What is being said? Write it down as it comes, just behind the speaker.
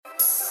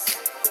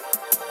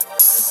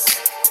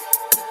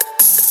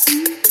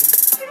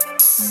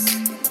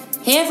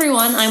Hey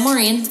everyone, I'm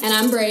Maureen. And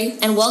I'm Bray.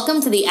 And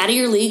welcome to the Out of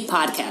Your League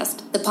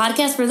podcast, the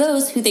podcast for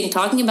those who think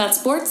talking about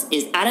sports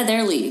is out of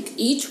their league.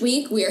 Each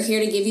week, we are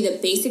here to give you the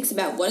basics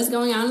about what is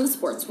going on in the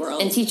sports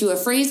world. And teach you a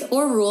phrase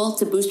or rule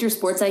to boost your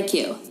sports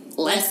IQ.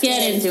 Let's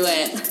get into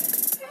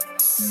it.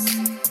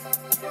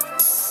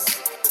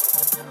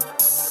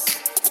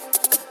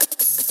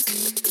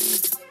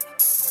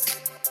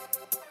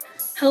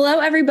 Hello,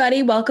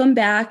 everybody. Welcome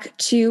back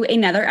to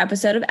another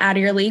episode of Out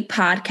of Your League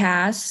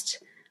podcast.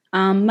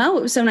 Mo,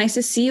 it was so nice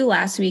to see you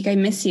last week. I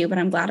miss you, but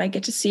I'm glad I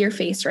get to see your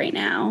face right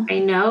now. I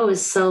know. It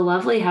was so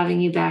lovely having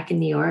you back in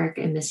New York.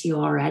 I miss you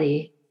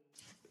already.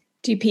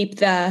 Do you peep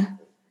the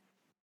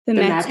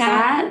Mets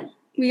hat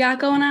we got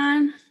going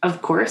on?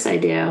 Of course I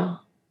do.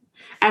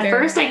 At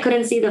first, I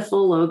couldn't see the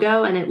full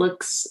logo, and it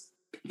looks,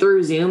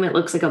 through Zoom, it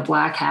looks like a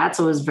black hat,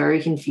 so I was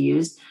very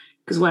confused.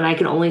 Because when I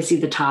could only see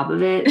the top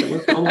of it, it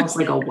looked almost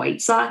like a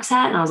White Sox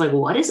hat. And I was like,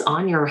 what is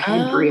on your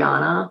head,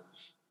 Brianna?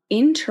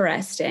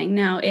 Interesting.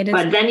 No, it is.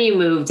 But then you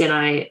moved and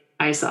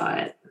I saw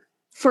it.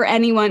 For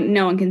anyone,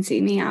 no one can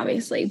see me,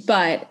 obviously.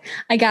 But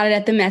I got it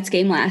at the Mets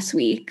game last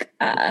week.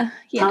 Tell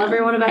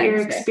everyone about your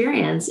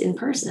experience in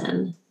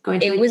person.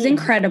 It was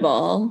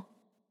incredible.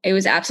 It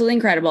was absolutely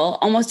incredible.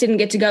 Almost didn't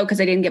get to go because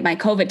I didn't get my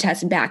COVID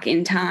test back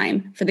in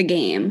time for the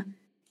game.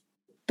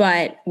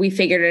 But we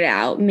figured it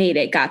out, made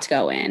it, got to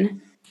go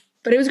in.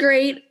 But it was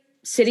great.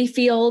 Citi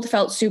Field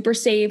felt super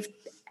safe.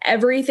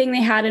 Everything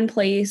they had in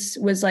place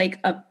was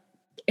like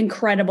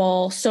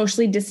incredible.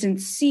 Socially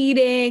distanced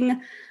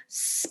seating,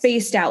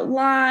 spaced out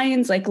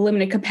lines, like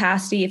limited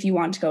capacity if you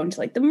want to go into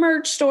like the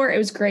merch store. It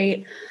was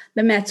great.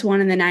 The Mets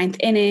won in the 9th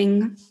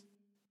inning.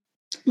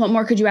 What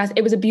more could you ask?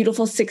 It was a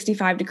beautiful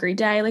 65-degree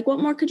day. Like, what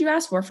more could you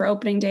ask for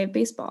opening day of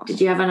baseball?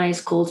 Did you have a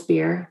nice cold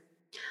beer?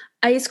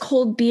 Ice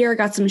cold beer.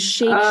 Got some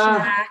Shake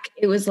Shack.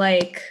 It was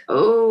like...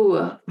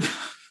 Oh...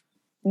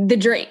 The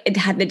drink, it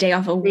had the day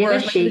off of work. They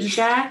have a Shake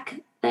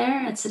Shack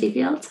there at Citi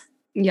Field?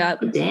 Yep.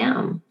 Oh,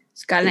 damn.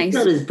 It's got a nice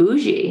Field is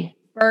bougie.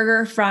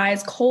 Burger,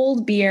 fries,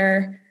 cold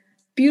beer,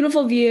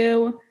 beautiful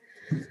view.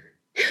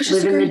 It was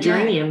just living the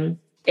dream. Day.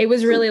 It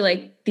was really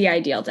like the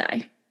ideal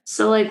day.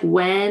 So like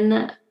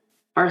when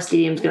our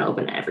stadium's going to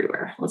open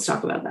everywhere? Let's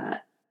talk about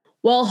that.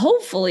 Well,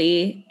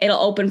 hopefully it'll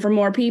open for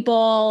more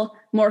people,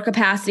 more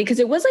capacity, because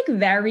it was like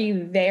very,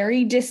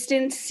 very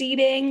distant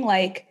seating,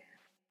 like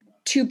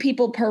 2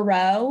 people per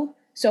row.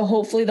 So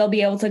hopefully they'll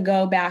be able to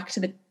go back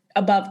to the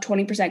above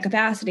 20%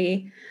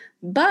 capacity.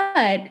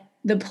 But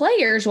the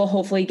players will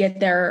hopefully get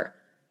their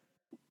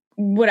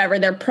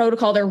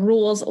protocol, their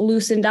rules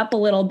loosened up a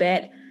little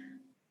bit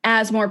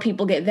as more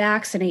people get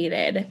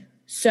vaccinated.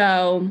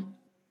 So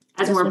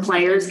as more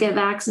players get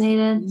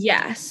vaccinated?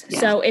 Yes. Yeah.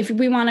 So if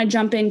we want to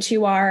jump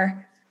into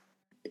our,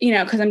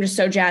 because I'm just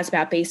so jazzed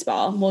about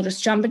baseball, we'll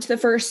just jump into the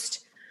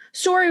first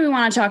story we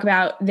want to talk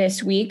about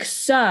this week.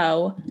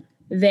 So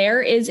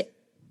there is,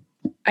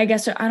 I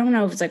guess, I don't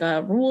know if it's like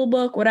a rule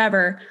book,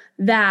 whatever,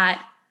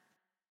 that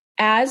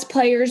as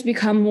players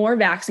become more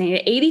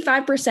vaccinated,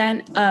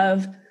 85%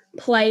 of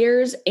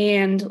players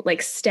and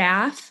like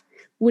staff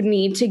would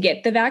need to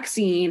get the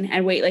vaccine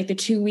and wait like the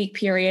 2-week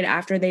period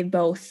after they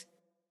both,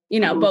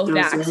 both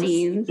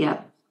vaccines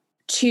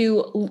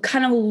to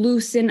kind of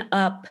loosen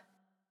up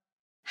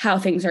how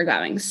things are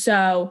going.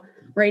 So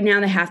right now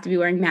they have to be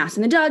wearing masks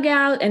in the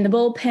dugout and the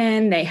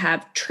bullpen. They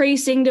have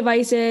tracing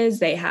devices.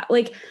 They have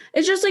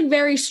it's just like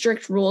very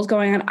strict rules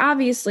going on,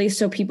 obviously,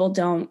 so people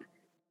don't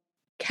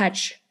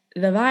catch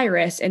the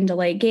virus and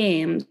delay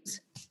games.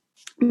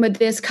 But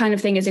this kind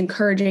of thing is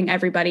encouraging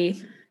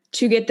everybody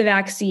to get the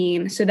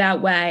vaccine so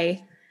that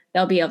way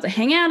they'll be able to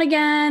hang out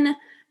again.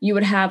 You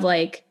would have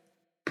like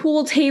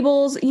pool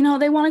tables. They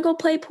want to go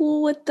play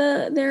pool with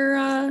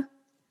the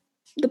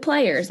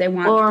players. They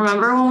want. Well,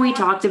 remember when we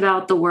talked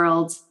about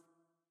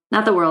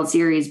not the World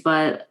Series,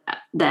 but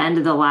the end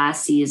of the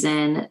last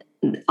season,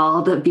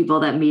 all the people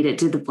that made it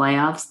to the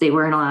playoffs, they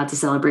weren't allowed to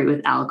celebrate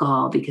with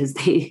alcohol because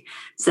they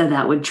said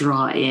that would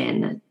draw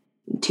in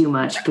too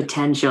much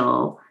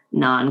potential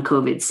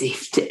non-COVID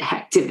safe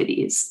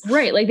activities.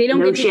 Right. Like they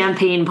don't get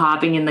champagne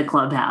popping in the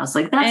clubhouse.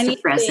 Like that's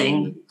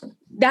depressing.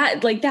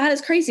 That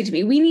is crazy to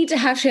me. We need to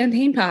have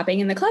champagne popping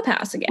in the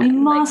clubhouse again. We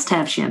must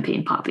have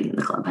champagne popping in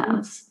the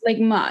clubhouse. Like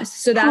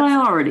must. So that's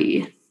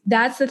priority.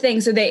 That's the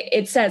thing. So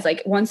it says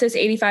like once this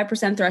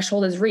 85%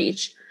 threshold is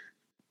reached,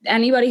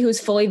 anybody who's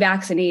fully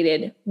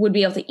vaccinated would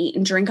be able to eat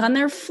and drink on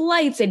their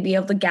flights. They'd be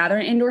able to gather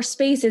in indoor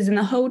spaces in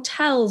the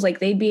hotels. Like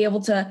they'd be able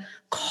to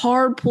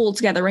carpool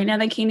together. Right now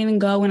they can't even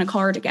go in a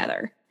car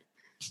together.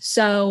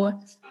 So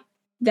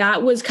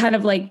that was kind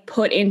of like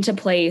put into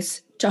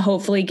place to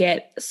hopefully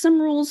get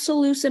some rules to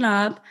loosen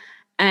up.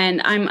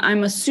 And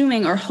I'm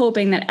assuming or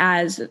hoping that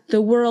as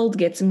the world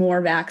gets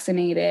more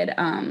vaccinated,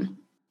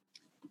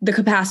 the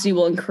capacity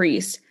will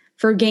increase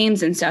for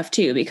games and stuff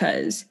too,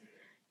 because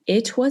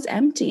it was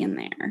empty in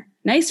there.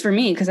 Nice for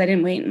me because I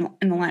didn't wait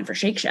in the line for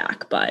Shake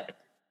Shack, but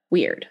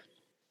weird.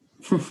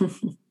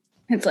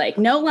 It's like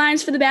no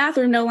lines for the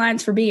bathroom, no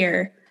lines for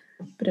beer,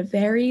 but a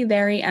very,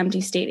 very empty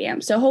stadium.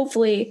 So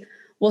hopefully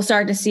we'll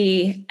start to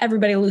see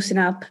everybody loosen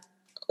up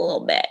a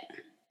little bit.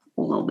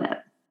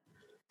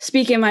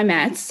 speaking of my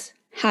Mets,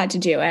 had to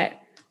do it.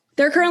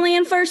 They're currently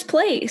in first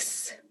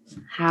place.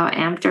 How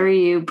amped are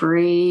you,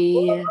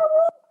 Bree?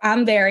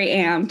 I'm very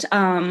amped.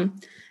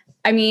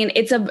 I mean,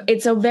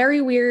 it's a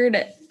very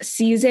weird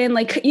season.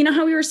 Like, you know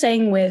how we were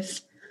saying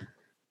with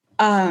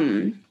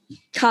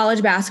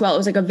college basketball, it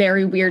was like a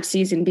very weird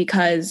season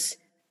because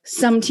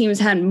some teams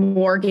had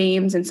more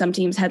games and some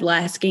teams had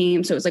less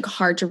games. So it was like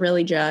hard to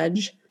really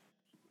judge.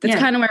 That's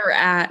kind of where we're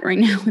at right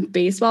now with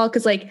baseball.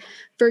 Because, like,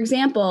 for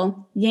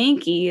example,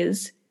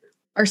 Yankees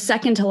are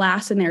second to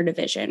last in their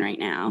division right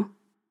now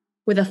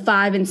with a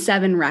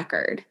 5-7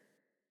 record.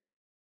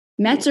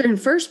 Mets are in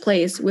first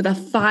place with a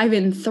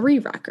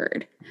 5-3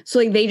 record. So,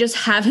 like, they just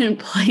haven't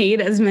played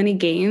as many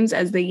games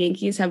as the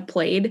Yankees have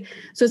played.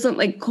 So it's not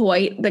like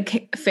quite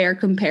the fair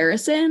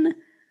comparison.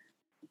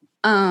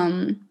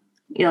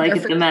 Like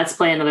if the Mets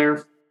play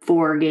another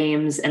 4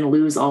 games and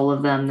lose all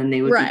of them, then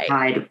they would be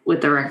tied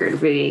with the record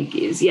for the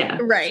Yankees. Yeah.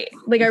 Right.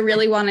 Like, I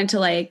really wanted to,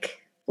 like,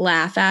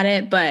 laugh at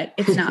it, but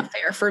it's not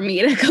fair for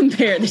me to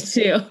compare the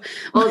two.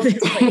 Well,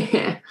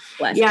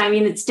 yeah, I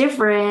mean, it's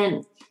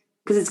different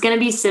because it's going to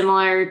be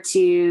similar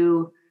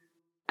to,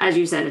 as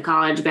you said,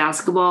 college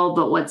basketball,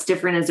 but what's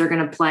different is they're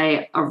going to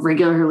play a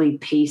regularly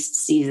paced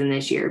season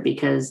this year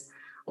because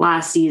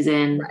last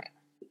season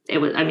it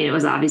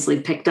was obviously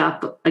picked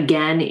up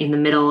again in the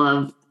middle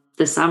of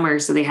the summer.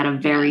 So they had a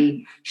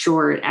very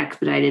short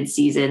expedited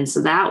season.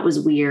 So that was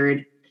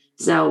weird.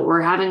 So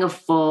we're having a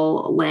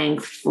full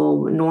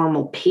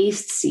normal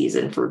paced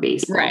season for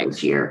baseball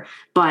this year.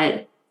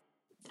 But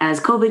as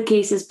COVID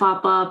cases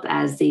pop up,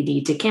 as they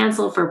need to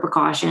cancel for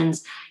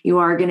precautions, you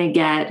are going to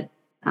get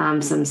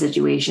some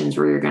situations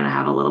where you're going to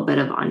have a little bit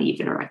of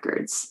uneven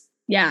records.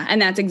 Yeah,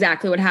 and that's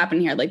exactly what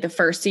happened here. Like, the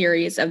first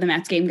series of the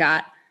Mets game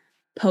got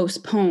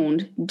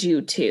postponed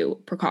due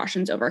to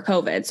precautions over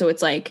COVID. So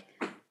it's like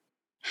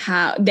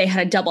how they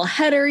had a double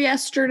header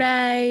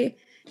yesterday,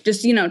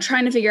 just, you know,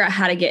 trying to figure out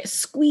how to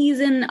squeeze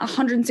in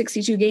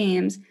 162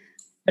 games,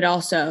 but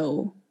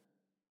also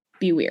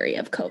be wary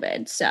of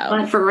COVID. So,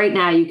 but for right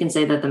now, you can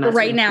say that the Mets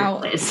right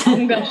now, we'll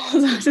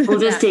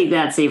just take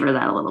that, savor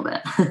that a little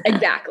bit.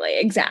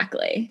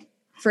 Exactly.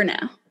 For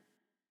now.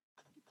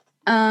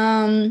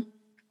 And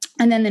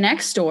then the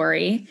next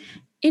story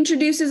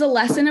introduces a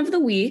lesson of the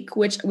week,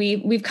 which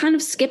we've kind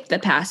of skipped the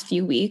past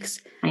few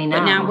weeks. I know.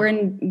 But now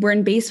we're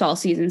in baseball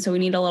season, so we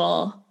need a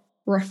little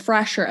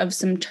refresher of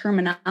some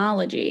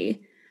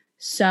terminology.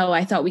 So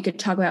I thought we could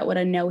talk about what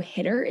a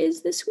no-hitter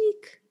is this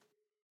week.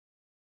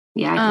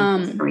 Yeah, I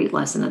think that's a great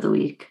lesson of the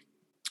week.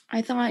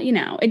 I thought, you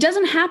know, it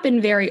doesn't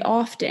happen very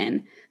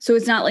often. So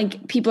it's not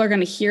like people are going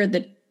to hear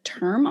the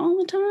term all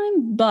the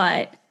time,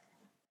 but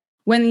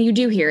when you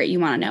do hear it, you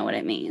want to know what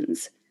it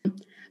means.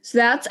 So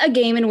that's a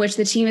game in which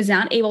the team is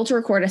not able to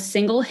record a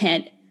single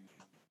hit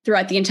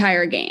throughout the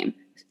entire game.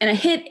 And a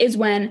hit is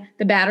when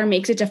the batter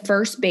makes it to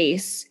first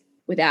base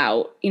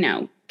without, you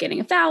know,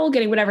 getting a foul,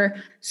 getting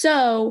whatever.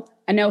 So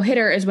a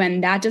no-hitter is when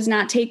that does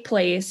not take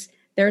place.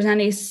 There's not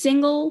a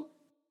single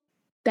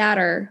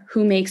batter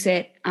who makes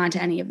it onto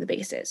any of the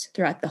bases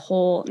throughout the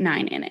whole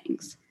 9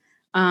 innings.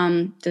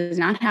 Does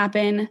not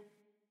happen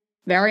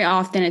very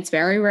often. It's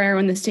very rare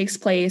when this takes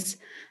place.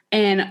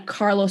 And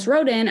Carlos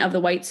Rodon of the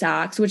White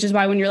Sox, which is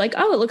why when you're like,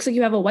 oh, it looks like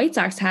you have a White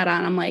Sox hat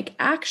on, I'm like,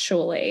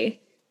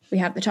 actually, we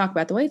have to talk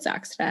about the White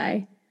Sox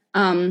today.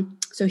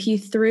 So he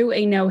threw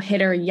a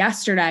no-hitter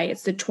yesterday.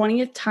 It's the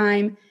 20th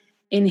time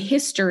in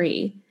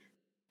history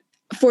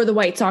for the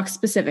White Sox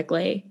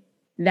specifically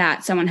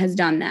that someone has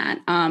done that.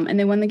 And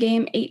they won the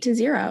game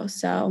 8-0.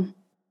 So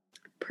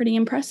pretty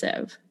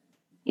impressive.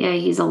 Yeah,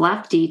 he's a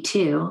lefty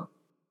too.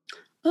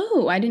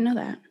 Oh, I didn't know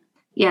that.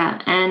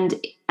 Yeah, and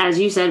as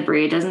you said,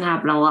 Bree, it doesn't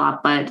happen a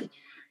lot, but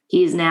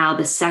he's now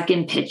the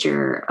second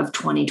pitcher of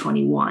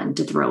 2021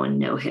 to throw a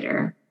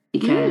no-hitter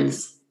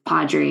because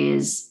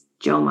Padres'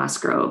 Joe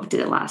Musgrove did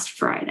it last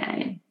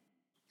Friday.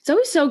 It's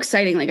always so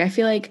exciting. Like, I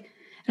feel like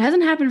it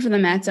hasn't happened for the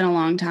Mets in a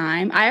long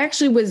time. I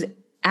actually was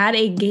at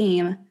a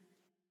game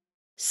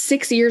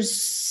 6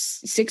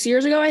 years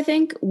ago, I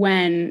think,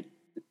 when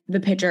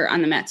the pitcher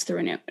on the Mets threw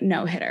a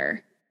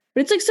no-hitter.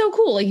 But it's like so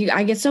cool. Like,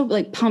 I get so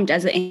like pumped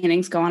as the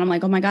innings go on. I'm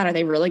like, oh my God, are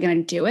they really going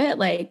to do it?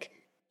 Like,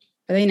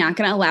 are they not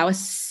going to allow a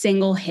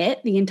single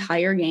hit the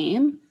entire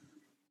game?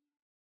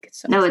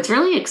 It's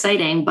really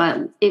exciting.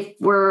 But if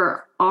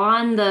we're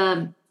on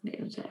the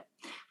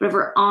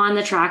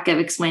track of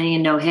explaining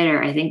a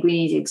no-hitter, I think we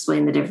need to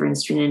explain the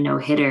difference between a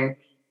no-hitter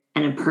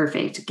and a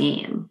perfect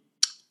game.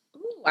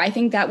 Ooh, I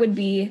think that would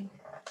be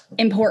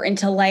important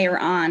to layer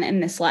on in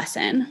this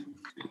lesson.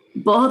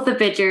 Both the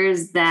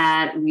pitchers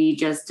that we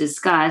just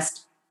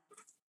discussed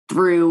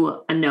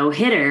threw a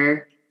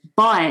no-hitter,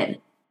 but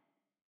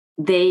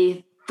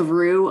they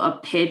threw a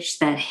pitch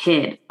that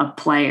hit a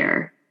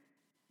player.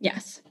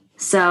 Yes.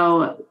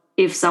 So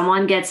if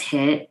someone gets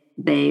hit,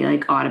 they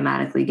like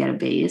automatically get a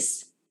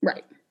base.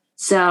 Right.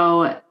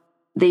 So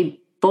they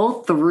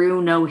both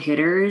threw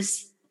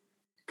no-hitters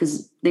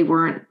because they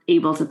weren't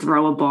able to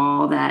throw a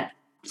ball that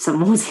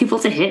someone was able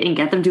to hit and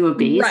get them to a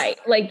base.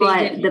 Right.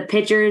 But the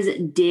pitchers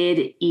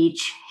did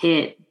each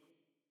hit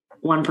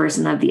one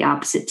person of the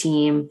opposite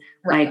team,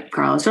 like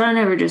Carlos Rodon,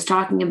 we were just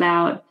talking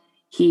about.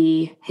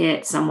 He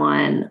hit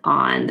someone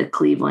on the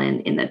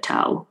Cleveland in the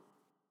toe,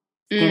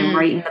 hit him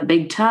right in the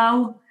big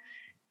toe.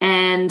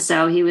 And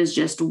so he was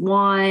just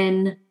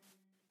one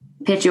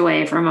pitch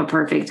away from a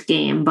perfect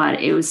game,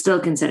 but it was still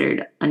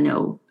considered a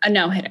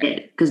no-hitter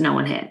because no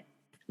one hit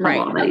the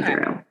ball that he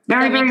threw.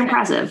 Very, very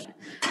impressive.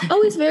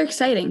 Always very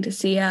exciting to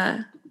see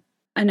a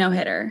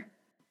no-hitter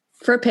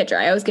for a pitcher.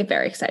 I always get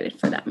very excited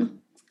for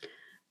them.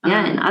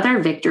 Yeah, and other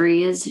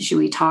victories, should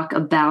we talk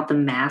about the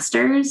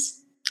Masters?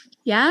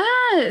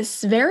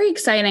 Yes, very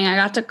exciting. I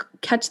got to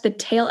catch the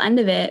tail end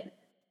of it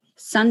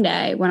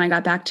Sunday when I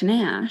got back to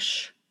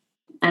Nash.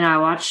 And I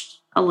watched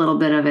a little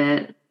bit of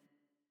it,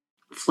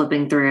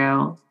 flipping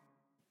through,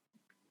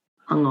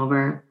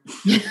 hungover.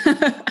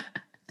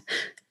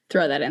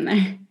 Throw that in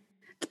there.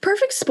 It's a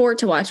perfect sport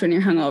to watch when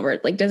you're hungover.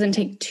 It doesn't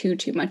take too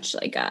much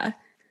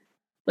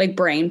like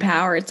brain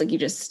power. It's like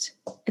it's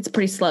a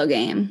pretty slow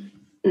game.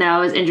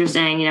 No, it was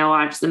interesting.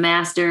 Watched the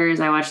Masters.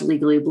 I watched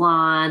Legally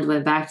Blonde,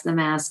 went back to the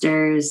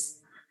Masters.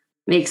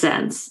 Makes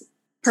sense.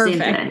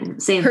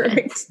 Perfect. Same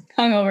Perfect. thing.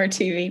 Hungover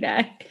TV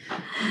day.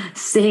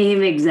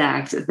 Same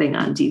exact thing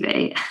on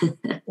TV.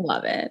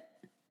 Love it.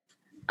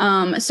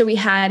 So we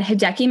had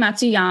Hideki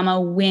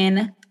Matsuyama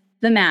win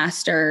the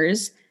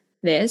Masters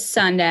this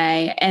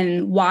Sunday.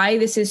 And why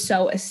this is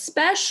so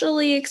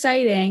especially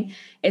exciting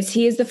is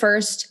he is the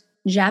first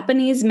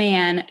Japanese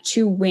man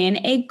to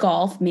win a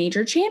golf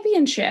major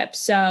championship.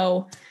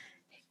 So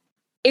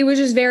it was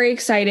just very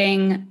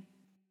exciting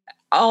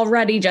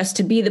already just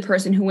to be the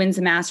person who wins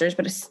the Masters,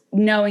 but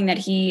knowing that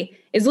he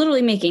is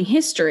literally making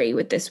history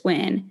with this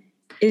win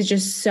is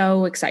just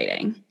so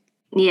exciting.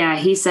 Yeah,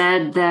 he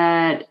said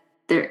that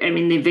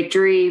the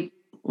victory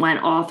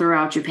went all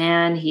throughout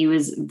Japan. He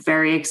was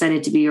very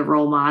excited to be a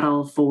role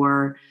model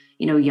for,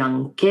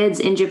 young kids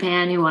in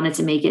Japan who wanted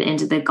to make it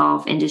into the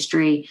golf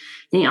industry.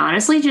 And he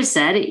honestly just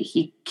said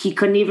he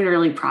couldn't even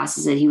really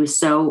process it. He was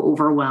so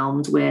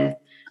overwhelmed with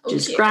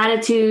just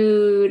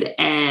gratitude,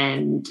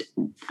 and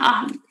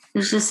it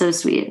was just so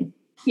sweet.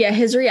 Yeah,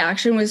 his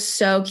reaction was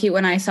so cute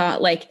when I saw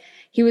it.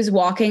 He was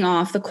walking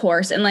off the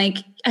course, and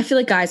I feel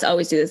like guys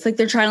always do this.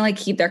 They're trying to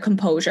keep their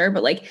composure,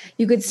 but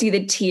you could see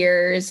the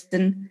tears,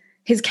 and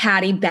his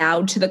caddy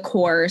bowed to the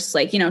course,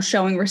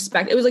 showing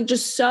respect. It was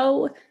just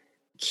so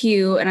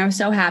cute, and I was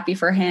so happy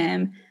for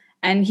him,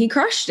 and he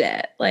crushed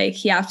it.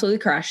 He absolutely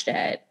crushed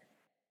it,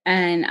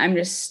 and I'm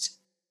just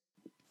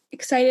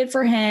excited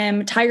for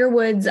him. Tiger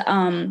Woods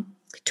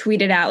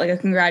tweeted out a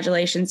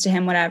congratulations to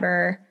him,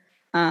 whatever,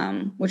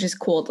 which is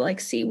cool to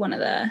see one of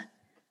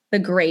the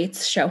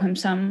greats show him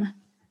some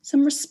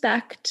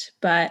respect.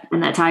 But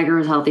and that Tiger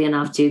was healthy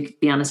enough to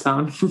be on his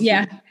phone.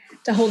 Yeah,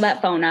 to hold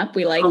that phone up.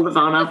 Hold the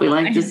phone up. We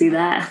like to see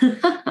that.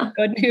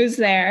 Good news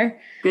there.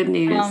 Good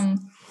news.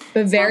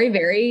 But very,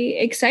 very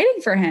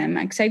exciting for him.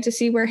 I'm excited to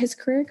see where his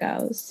career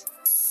goes.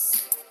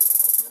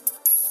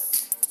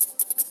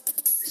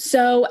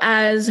 So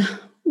as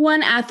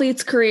one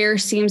athlete's career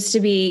seems to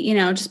be,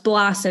 just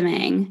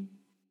blossoming,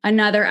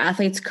 another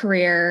athlete's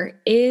career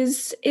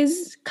is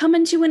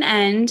coming to an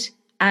end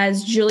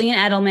as Julian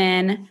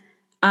Edelman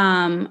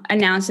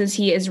announces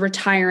he is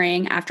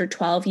retiring after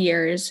 12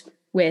 years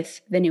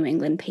with the New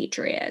England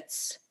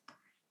Patriots.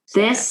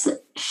 This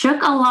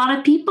shook a lot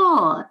of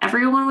people.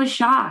 Everyone was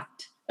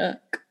shocked.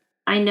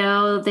 I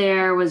know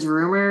there was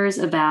rumors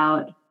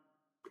about,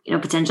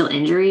 potential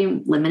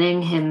injury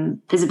limiting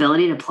his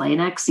ability to play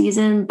next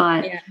season,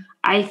 but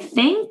I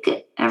think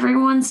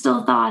everyone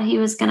still thought he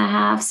was going to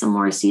have some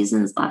more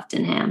seasons left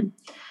in him.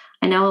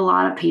 I know a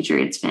lot of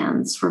Patriots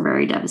fans were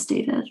very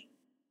devastated.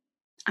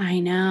 I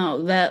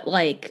know that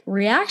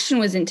reaction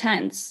was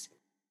intense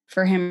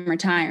for him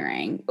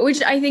retiring,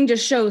 which I think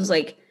just shows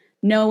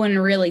no one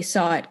really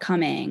saw it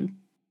coming.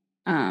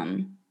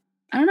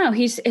 I don't know.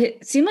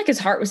 It seemed like his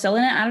heart was still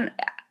in it.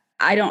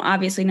 I don't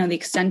obviously know the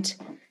extent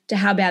to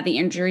how bad the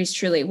injuries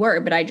truly were,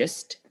 but I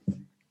just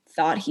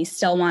thought he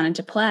still wanted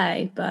to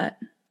play, but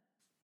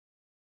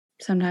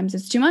sometimes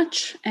it's too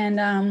much. And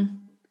I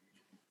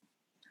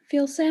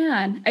feel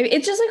sad.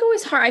 It's just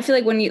always hard. I feel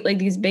like when you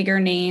these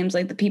bigger names,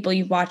 the people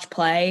you watch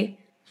play,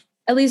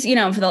 at least,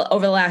 over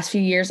the last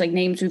few years,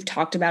 names we've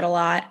talked about a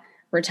lot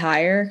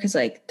retire because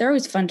they're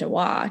always fun to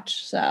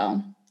watch.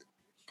 So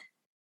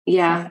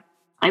yeah.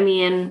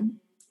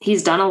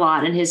 He's done a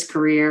lot in his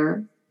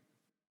career.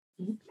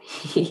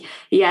 He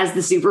has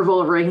the Super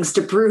Bowl rings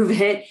to prove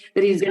it,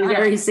 that he's been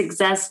very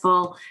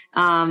successful,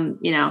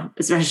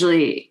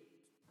 especially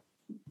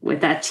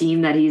with that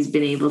team that he's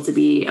been able to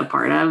be a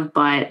part of.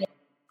 But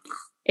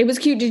it was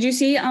cute. Did you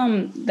see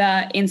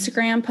the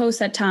Instagram post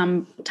that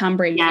Tom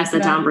Brady? Yes, the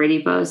Tom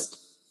Brady post.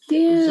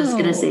 Cute. I was just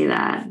going to say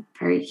that.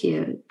 Very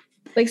cute.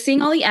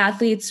 Seeing all the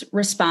athletes'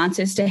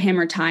 responses to him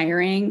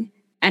retiring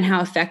and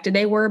how affected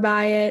they were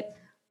by it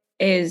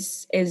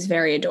is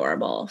very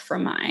adorable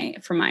from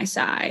my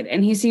side.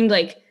 And he seemed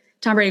like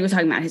Tom Brady was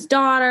talking about his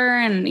daughter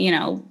and,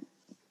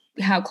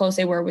 how close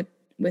they were with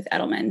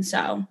Edelman.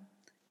 So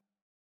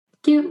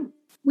cute.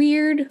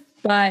 Weird,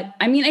 but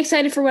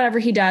excited for whatever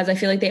he does. I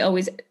feel like they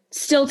always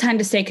still tend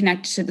to stay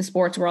connected to the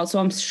sports world. So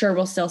I'm sure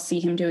we'll still see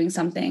him doing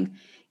something,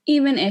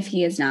 even if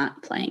he is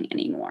not playing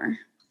anymore.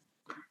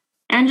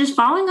 And just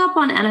following up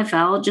on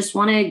NFL, just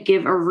want to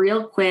give a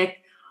real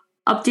quick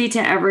update to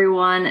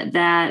everyone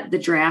that the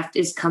draft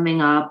is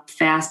coming up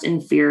fast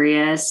and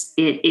furious.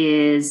 It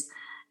is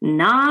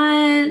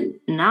not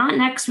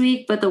next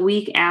week, but the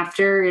week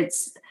after. It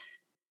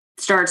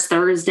starts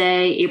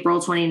Thursday, April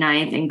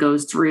 29th, and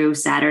goes through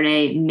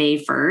Saturday, May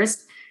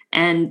 1st.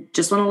 And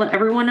just want to let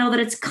everyone know that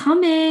it's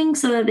coming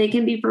so that they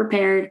can be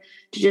prepared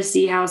to just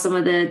see how some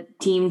of the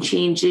team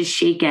changes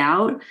shake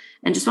out.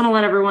 And just want to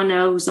let everyone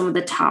know who some of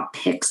the top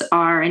picks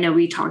are. I know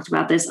we talked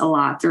about this a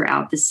lot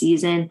throughout the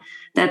season,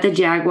 that the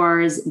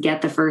Jaguars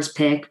get the first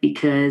pick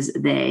because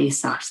they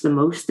sucked the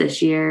most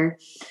this year.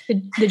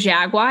 The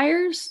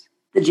Jaguars?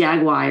 The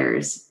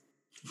Jaguars.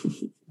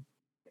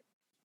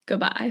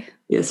 Goodbye.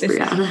 Yes,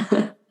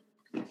 Brianna.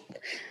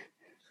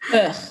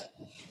 Ugh.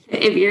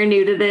 If you're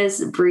new to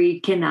this, Brie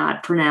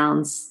cannot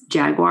pronounce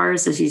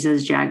Jaguars, so she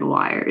says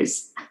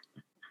Jaguars.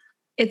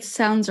 It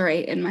sounds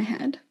right in my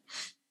head.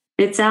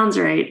 It sounds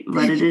right,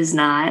 but it is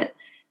not.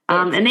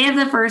 And they have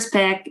the first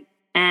pick,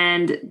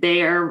 and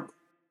they are,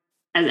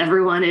 as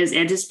everyone is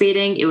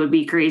anticipating, it would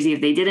be crazy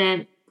if they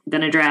didn't,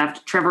 going to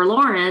draft Trevor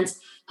Lawrence,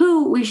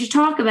 who we should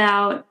talk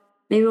about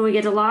maybe when we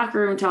get to locker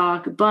room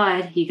talk,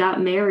 but he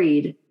got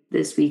married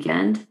this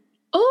weekend.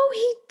 Oh,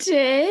 he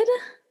did?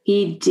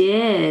 He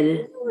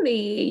did.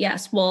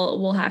 Yes,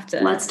 we'll have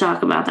to. Let's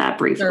talk about that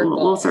briefly.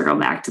 We'll circle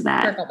back to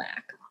that. Circle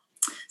back.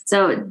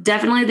 So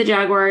definitely the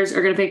Jaguars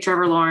are going to pick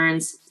Trevor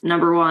Lawrence,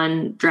 number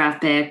 1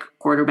 draft pick,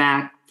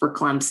 quarterback for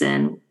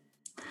Clemson.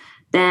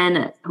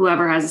 Then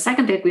whoever has a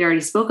second pick, we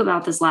already spoke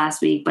about this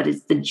last week, but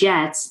it's the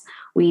Jets.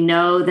 We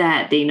know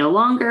that they no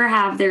longer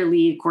have their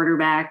lead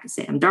quarterback,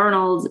 Sam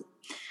Darnold,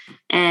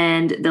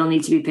 and they'll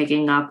need to be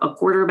picking up a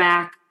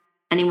quarterback.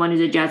 Anyone who's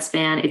a Jets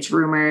fan, it's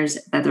rumors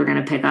that they're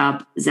going to pick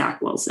up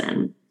Zach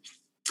Wilson.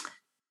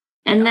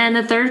 And then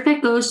the third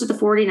pick goes to the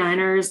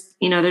 49ers.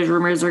 You know, there's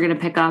rumors they're going to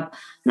pick up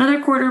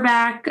another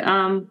quarterback,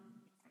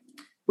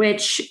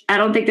 which I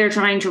don't think they're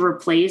trying to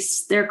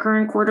replace their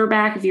current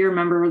quarterback. If you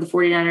remember, the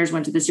 49ers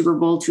went to the Super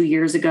Bowl 2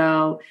 years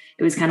ago.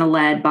 It was kind of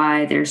led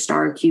by their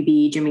star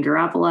QB, Jimmy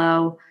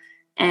Garoppolo.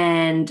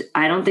 And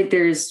I don't think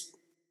there's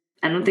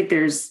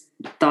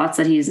thoughts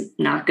that he's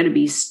not going to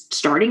be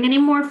starting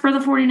anymore for the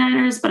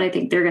 49ers, but I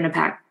think they're going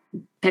to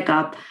pick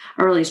up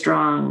a really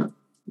strong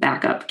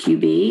backup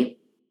QB.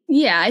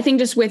 Yeah, I think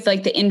just with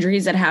like the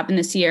injuries that happened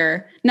this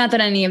year, not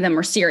that any of them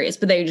were serious,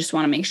 but they just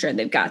want to make sure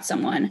they've got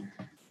someone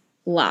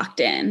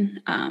locked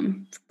in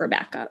for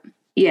backup.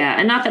 Yeah,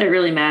 and not that it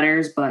really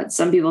matters, but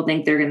some people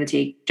think they're going to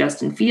take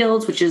Justin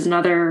Fields, which is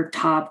another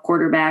top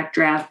quarterback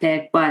draft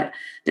pick, but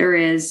there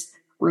is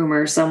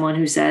rumor, someone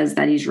who says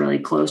that he's really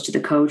close to the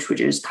coach, which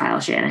is Kyle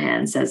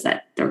Shanahan, says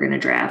that they're going to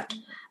draft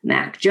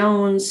Mac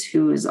Jones,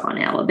 who is on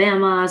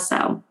Alabama.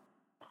 So,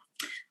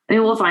 I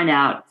mean, we'll find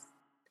out,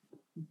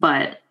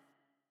 but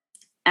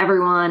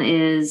everyone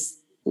is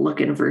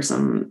looking for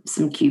some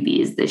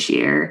QBs this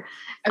year.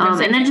 And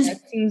then just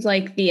it seems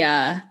like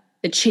the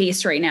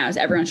chase right now is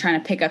everyone's trying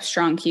to pick up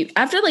strong QB.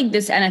 After like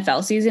this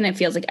NFL season, it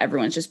feels like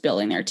everyone's just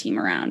building their team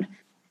around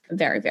a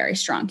very, very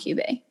strong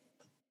QB.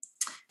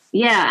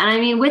 Yeah. And I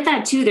mean, with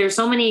that too, there's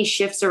so many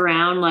shifts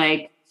around.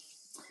 Like,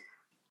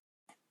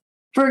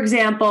 for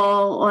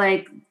example,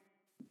 like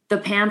the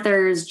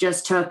Panthers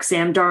just took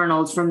Sam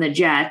Darnold from the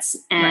Jets,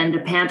 and the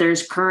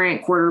Panthers'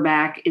 current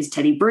quarterback is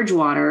Teddy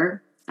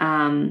Bridgewater,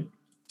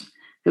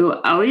 who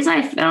always,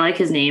 I feel like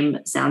his name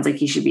sounds like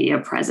he should be a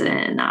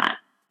president and not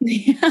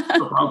a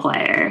football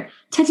player.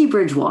 Teddy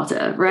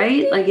Bridgewater,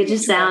 right? Like it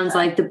just sounds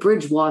like the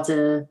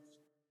Bridgewater.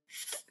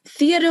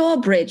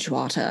 Theodore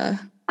Bridgewater.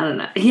 I don't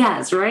know.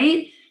 Yes,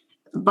 right?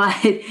 But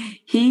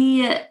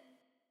he's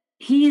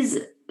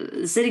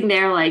sitting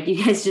there like,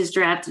 you guys just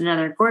drafted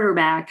another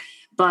quarterback,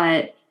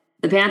 but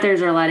the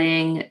Panthers are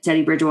letting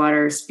Teddy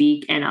Bridgewater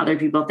speak, and other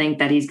people think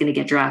that he's going to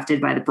get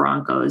drafted by the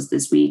Broncos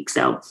this week.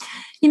 So,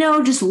 you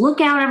know, just look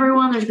out,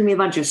 everyone. There's going to be a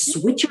bunch of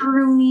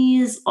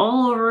switcheroonies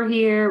all over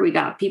here. We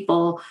got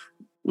people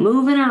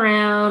moving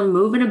around,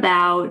 moving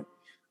about.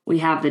 We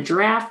have the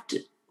draft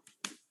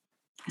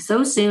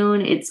so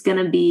soon. It's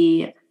going to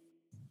be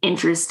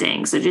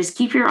interesting. So just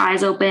keep your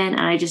eyes open.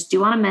 And I just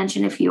do want to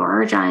mention, if you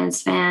are a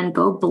Giants fan,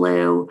 go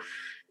blue.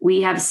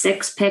 We have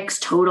 6 picks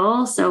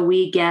total. So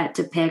we get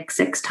to pick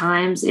 6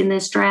 times in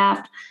this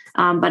draft.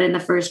 But in the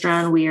first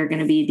round, we are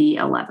going to be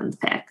the 11th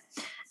pick.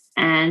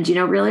 And, you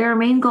know, really our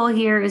main goal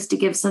here is to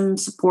give some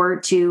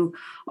support to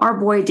our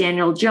boy,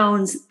 Daniel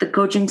Jones. The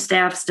coaching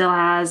staff still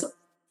has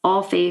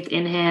all faith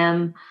in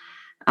him.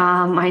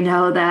 I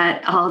know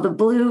that all the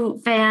Blue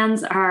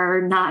fans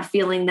are not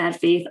feeling that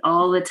faith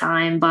all the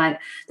time, but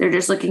they're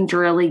just looking to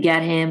really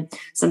get him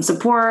some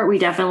support. We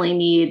definitely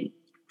need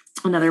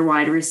another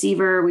wide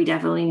receiver. We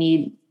definitely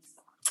need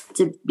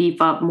to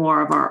beef up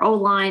more of our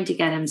O-line to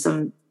get him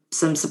some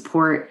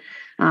support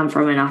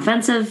from an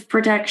offensive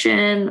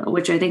protection,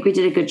 which I think we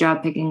did a good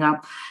job picking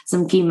up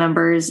some key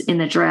members in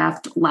the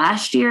draft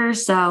last year.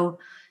 So,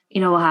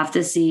 you know, we'll have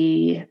to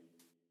see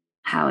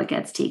how it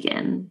gets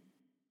taken.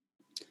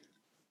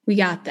 We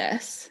got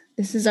this.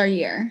 This is our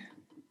year.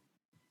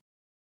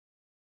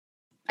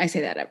 I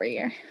say that every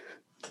year.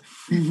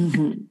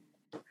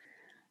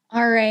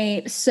 All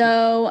right.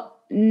 So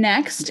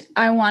next,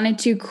 I wanted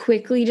to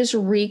quickly just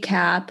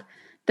recap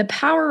the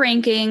power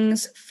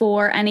rankings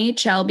for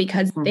NHL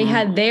because they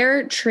had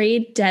their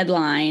trade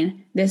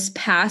deadline this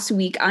past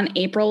week on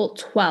April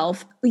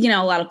 12th. You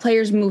know, a lot of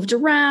players moved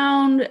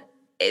around.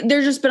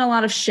 There's just been a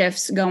lot of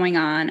shifts going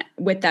on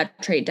with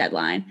that trade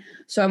deadline.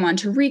 So I want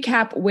to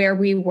recap where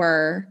we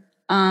were.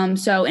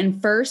 So in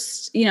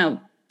first, you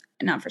know,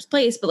 not first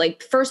place, but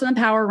like first in the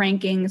power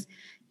rankings,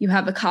 you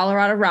have the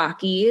Colorado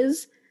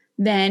Rockies.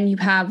 Then you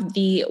have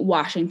the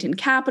Washington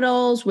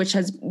Capitals, which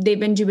they've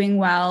been doing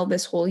well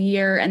this whole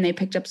year, and they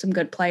picked up some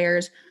good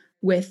players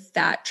with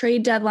that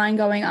trade deadline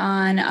going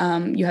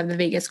on. You have the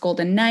Vegas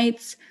Golden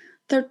Knights,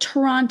 the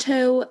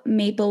Toronto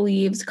Maple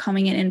Leafs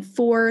coming in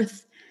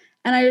fourth.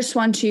 And I just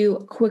want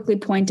to quickly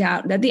point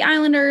out that the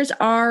Islanders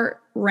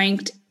are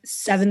ranked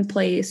 7th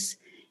place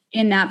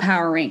in that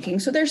power ranking.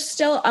 So they're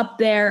still up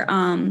there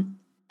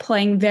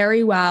playing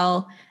very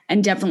well,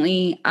 and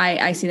definitely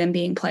I see them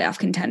being playoff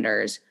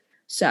contenders.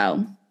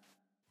 So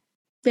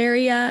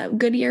very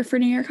good year for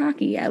New York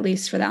hockey, at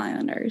least for the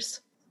Islanders.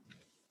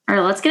 All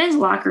right, let's get into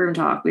locker room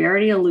talk. We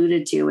already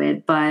alluded to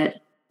it, but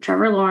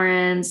Trevor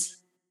Lawrence,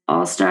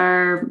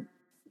 all-star,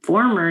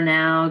 former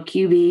now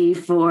QB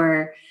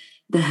for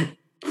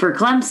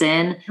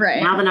Clemson,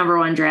 right? Now the number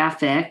 1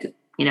 draft pick,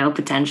 you know,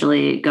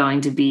 potentially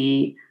going to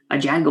be a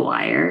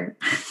Jaguar.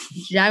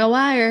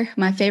 Jaguar,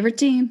 my favorite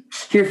team.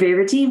 Your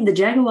favorite team, the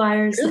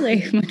Jaguars.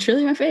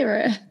 Truly my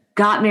favorite.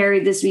 Got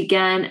married this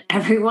weekend.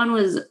 Everyone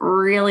was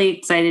really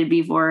excited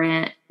for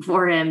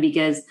him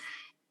because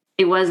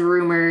it was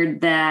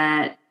rumored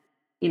that,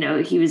 you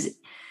know,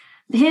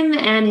 him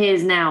and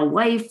his now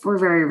wife were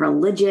very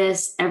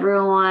religious.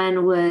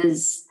 Everyone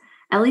was,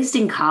 at least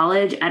in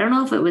college, I don't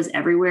know if it was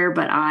everywhere,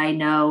 but I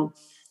know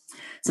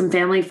some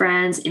family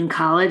friends in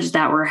college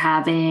that were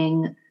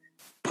having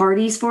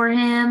parties for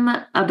him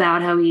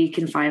about how he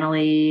can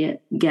finally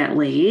get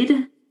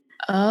laid.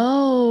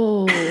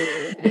 Oh.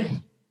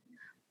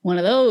 One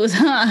of those,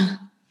 huh?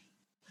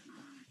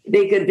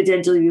 They could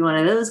potentially be one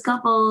of those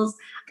couples.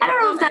 I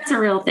don't know if that's a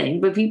real thing,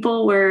 but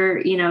people were,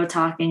 you know,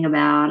 talking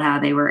about how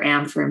they were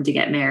amped for him to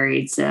get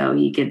married so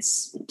he could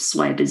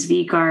swipe his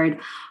V card.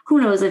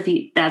 Who knows if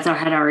that's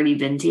had already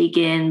been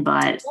taken,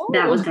 but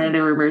that was kind of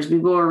the rumors.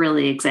 People were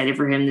really excited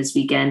for him this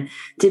weekend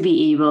to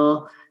be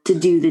able to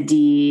do the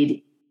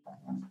deed,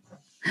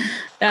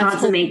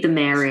 consummate the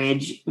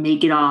marriage,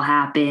 make it all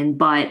happen.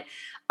 But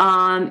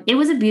it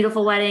was a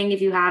beautiful wedding.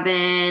 If you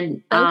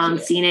haven't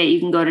seen it, you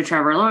can go to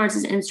Trevor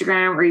Lawrence's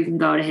Instagram, or you can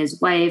go to his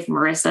wife,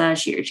 Marissa.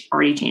 She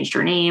already changed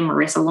her name,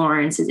 Marissa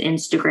Lawrence's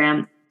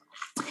Instagram.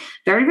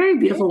 Very, very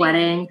beautiful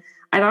wedding.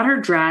 I thought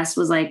her dress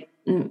was like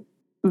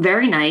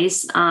very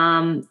nice.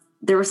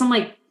 There was some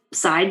like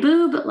side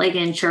boob, like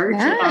in church.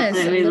 Yes,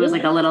 it was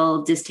like a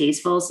little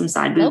distasteful, some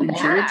side boob in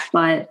church,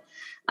 but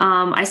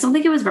I still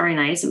think it was very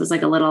nice. It was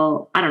like a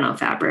little, I don't know,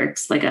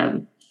 fabrics, like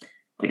a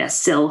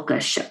silk, I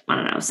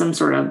don't know, some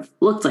sort of,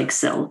 looked like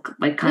silk,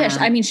 like kind of.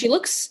 I mean, she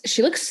looks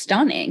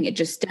stunning. It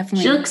just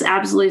definitely. She looks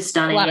absolutely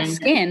stunning. A lot of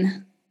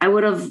skin. I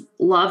would have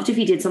loved if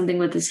he did something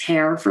with his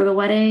hair for the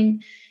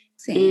wedding.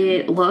 Same.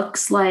 It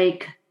looks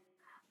like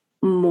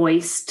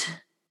moist.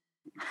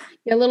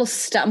 Yeah, a little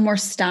more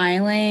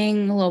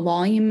styling, a little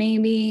volume,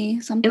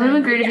 maybe something. It would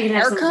have been great if he could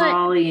have some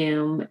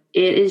volume.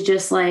 It is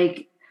just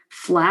like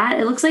flat.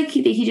 It looks like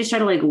he just tried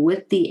to like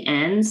whip the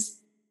ends.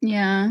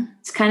 Yeah,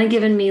 it's kind of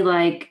giving me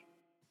like.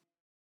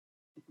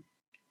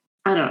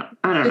 I don't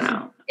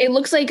know. It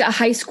looks like a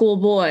high school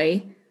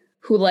boy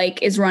who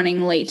like is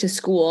running late to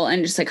school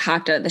and just like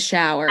hopped out of the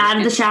shower.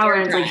 And it's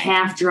like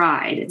half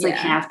dried. It's like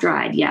half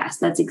dried. Yes,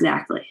 that's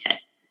exactly it.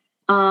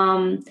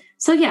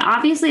 So yeah,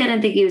 obviously I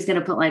didn't think he was going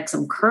to put like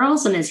some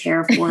curls in his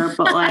hair for,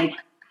 but like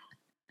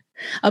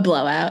a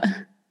blowout.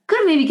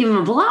 Could maybe give him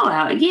a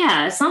blowout.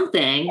 Yeah,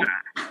 something.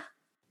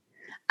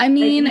 I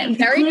mean, like, he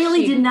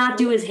clearly did not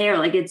do his hair.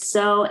 Like it's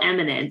so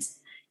eminent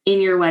in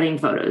your wedding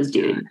photos,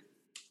 dude.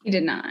 He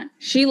did not.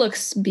 She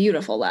looks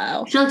beautiful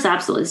though. She looks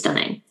absolutely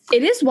stunning.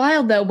 It is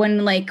wild though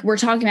when like we're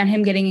talking about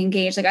him getting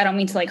engaged. Like I don't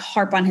mean to like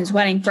harp on his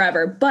wedding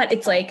forever, but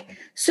it's like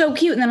so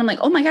cute. And then I'm like,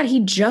 oh my God,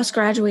 he just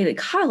graduated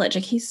college.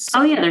 Like he's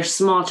oh yeah, they're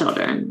small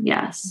children.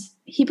 Yes.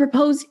 He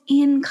proposed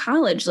in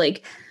college.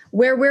 Like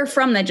where we're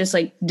from, that just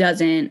like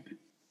doesn't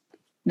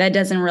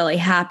really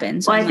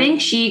happen. So well, I think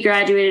she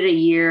graduated a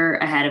year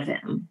ahead of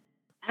him.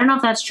 I don't know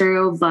if that's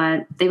true,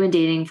 but they've been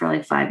dating for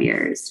like 5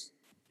 years.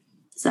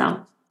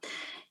 So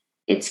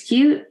it's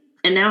cute.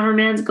 And now her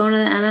man's going to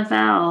the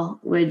NFL.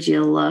 Would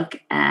you look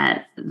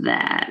at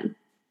that?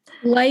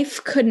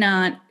 Life could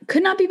not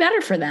be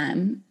better for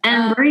them.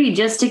 And Brie,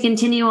 just to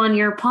continue on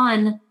your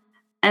pun,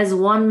 as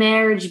one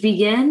marriage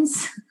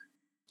begins,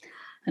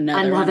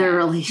 another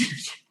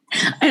relationship.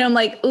 And I'm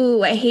like,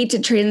 ooh, I hate to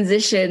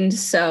transition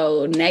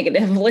so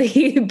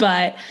negatively,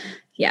 but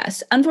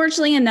yes,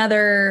 unfortunately,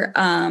 another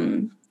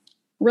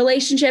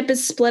relationship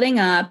is splitting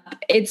up.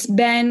 It's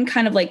been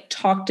kind of like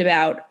talked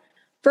about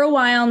for a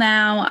while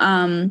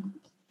now.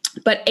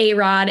 But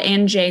A-Rod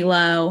and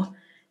J-Lo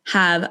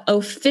have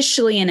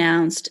officially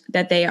announced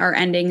that they are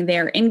ending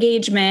their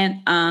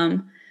engagement.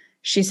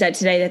 She said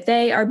today that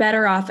they are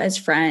better off as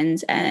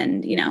friends,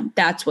 and, you know,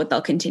 that's what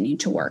they'll continue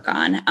to work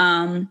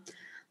on.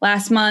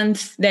 Last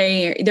month,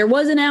 there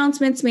was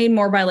announcements made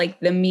more by like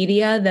the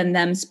media than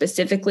them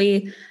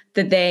specifically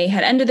that they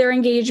had ended their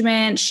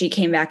engagement. She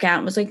came back out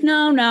and was like,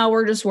 no,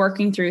 we're just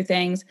working through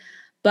things.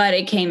 But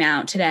it came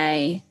out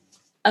today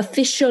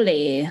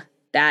officially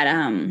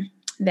that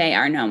they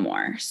are no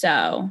more.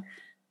 So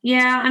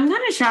yeah, I'm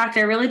kind of shocked.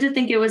 I really did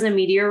think it was a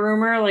media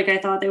rumor. Like, I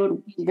thought they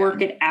would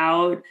work it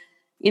out.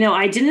 You know,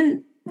 I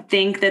didn't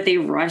think that they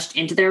rushed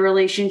into their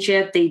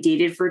relationship. They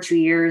dated for 2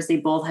 years. They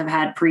both have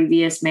had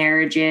previous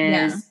marriages.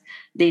 Yeah.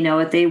 They know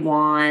what they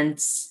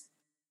want.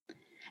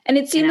 And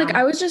it seemed like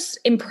I was just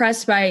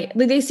impressed by,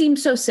 like, they seemed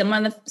so similar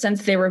in the sense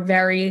that they were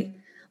very,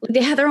 like,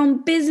 they had their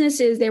own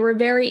businesses. They were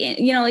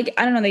very, you know, like,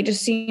 I don't know, they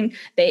just seemed,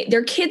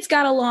 their kids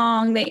got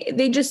along.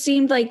 They just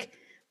seemed like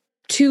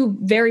two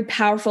very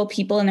powerful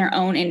people in their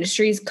own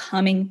industries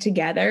coming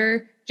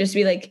together just to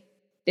be like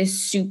this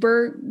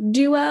super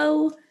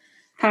duo.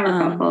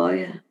 Power couple,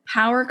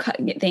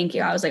 yeah. Thank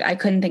you. I was like, I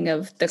couldn't think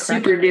of the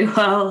correct super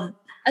duo.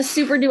 A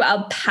super duo,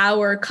 a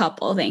power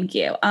couple. Thank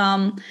you. So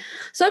I'm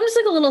just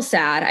like a little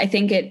sad. I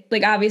think it,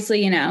 like,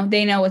 obviously, you know,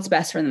 they know what's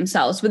best for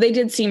themselves, but they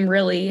did seem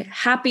really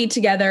happy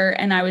together.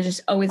 And I was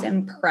just always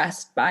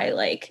impressed by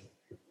like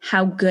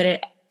how good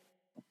at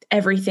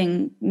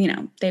everything, you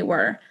know, they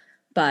were.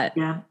 But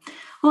yeah.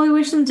 Well, we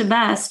wish them the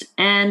best.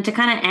 And to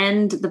kind of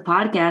end the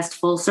podcast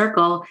full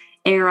circle,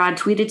 A-Rod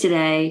tweeted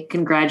today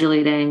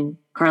congratulating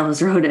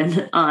Carlos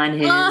Rodon on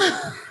his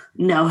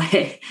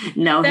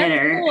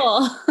no-hitter.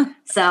 Cool.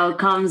 So it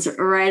comes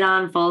right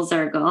on full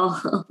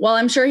circle. Well,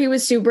 I'm sure he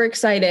was super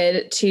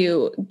excited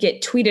to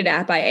get tweeted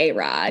at by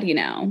A-Rod, you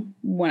know,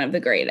 one of the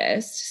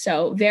greatest.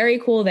 So very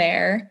cool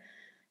there.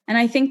 And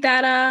I think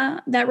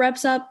that that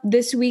wraps up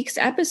this week's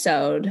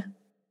episode.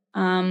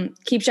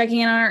 Keep checking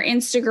in on our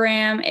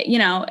Instagram. You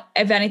know,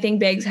 if anything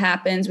big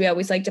happens, we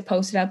always like to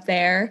post it up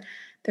there.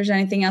 If there's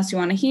anything else you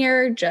want to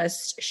hear,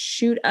 just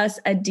shoot us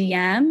a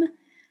DM.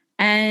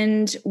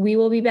 And we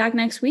will be back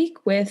next week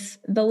with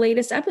the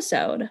latest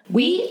episode.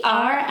 We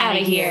are out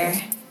of here.